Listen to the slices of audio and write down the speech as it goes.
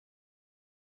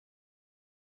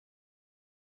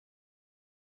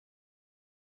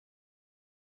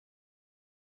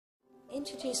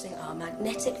Introducing our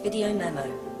magnetic video memo,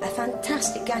 a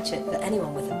fantastic gadget for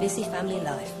anyone with a busy family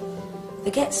life.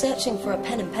 Forget searching for a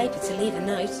pen and paper to leave a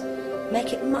note.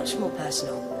 Make it much more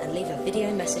personal and leave a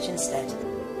video message instead.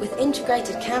 With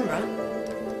integrated camera,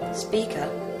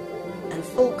 speaker and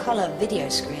full colour video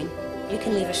screen, you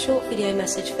can leave a short video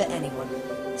message for anyone.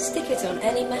 Stick it on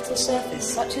any metal surface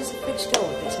such as a fridge door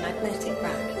with its magnetic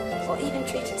back, or even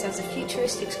treat it as a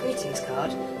futuristic greetings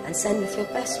card and send with your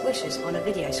best wishes on a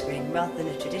video screen rather than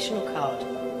a traditional card.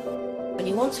 When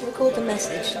you want to record the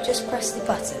message, just press the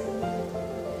button.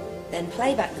 Then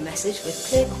play back the message with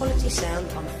clear quality sound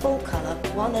on a full colour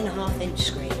 1.5-inch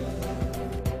screen.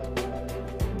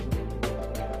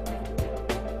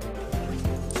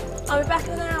 I'll be back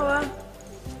in an hour.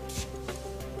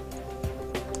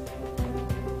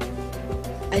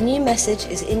 A new message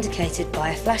is indicated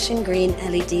by a flashing green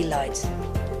LED light.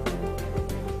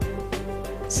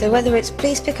 So whether it's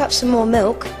please pick up some more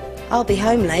milk, I'll be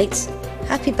home late,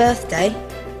 happy birthday,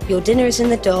 your dinner is in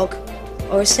the dog,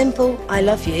 or a simple I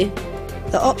love you,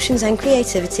 the options and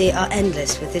creativity are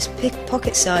endless with this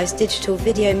pocket-sized digital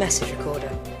video message recorder.